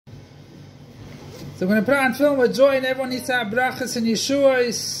So we're going to put on film with joy, and everyone needs to have brachas and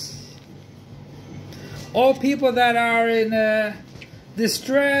yeshuas. All people that are in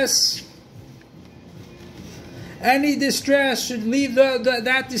distress, any distress should leave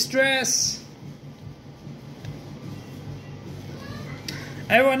that distress.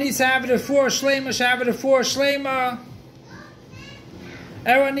 Everyone needs to have it for Shlema, should have it for Shlema.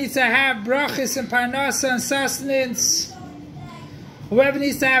 Everyone needs to have brachas and parnasa and sustenance. Whoever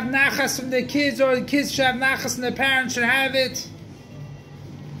needs to have nachas from their kids, or the kids should have nachas from their parents, should have it.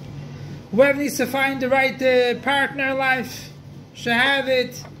 Whoever needs to find the right partner in life should have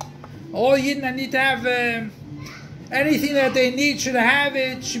it. All Yidden that need to have anything that they need should have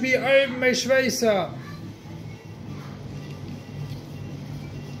it. Should be Oiv Meshveisa.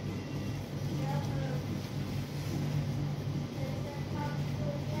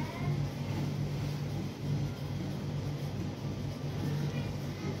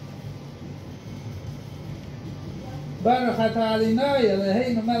 Baruch atah Adonai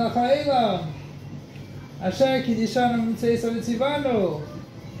Eloheinu melech ha'olam asher kiddushanu v'mitzvosav v'tzivanu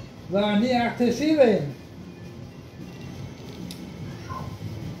v'aniach tefillin.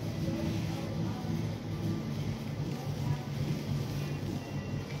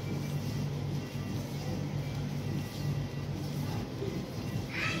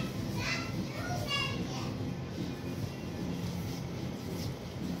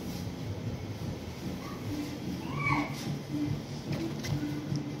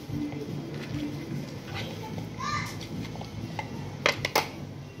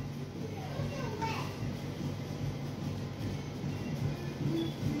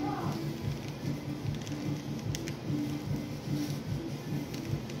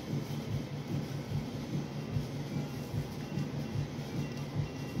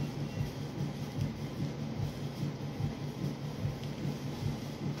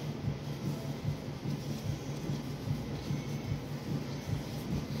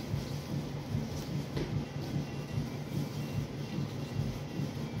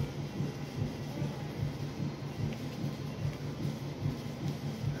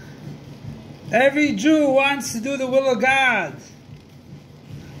 Every Jew wants to do the will of God.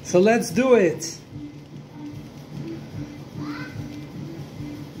 So let's do it.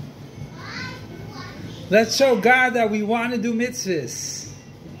 Let's show God that we want to do mitzvahs.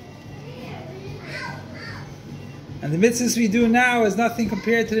 And the mitzvahs we do now is nothing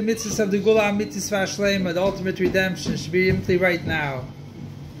compared to the mitzvahs of the Gula Mitzvah Shlema, the ultimate redemption, should be empty right now.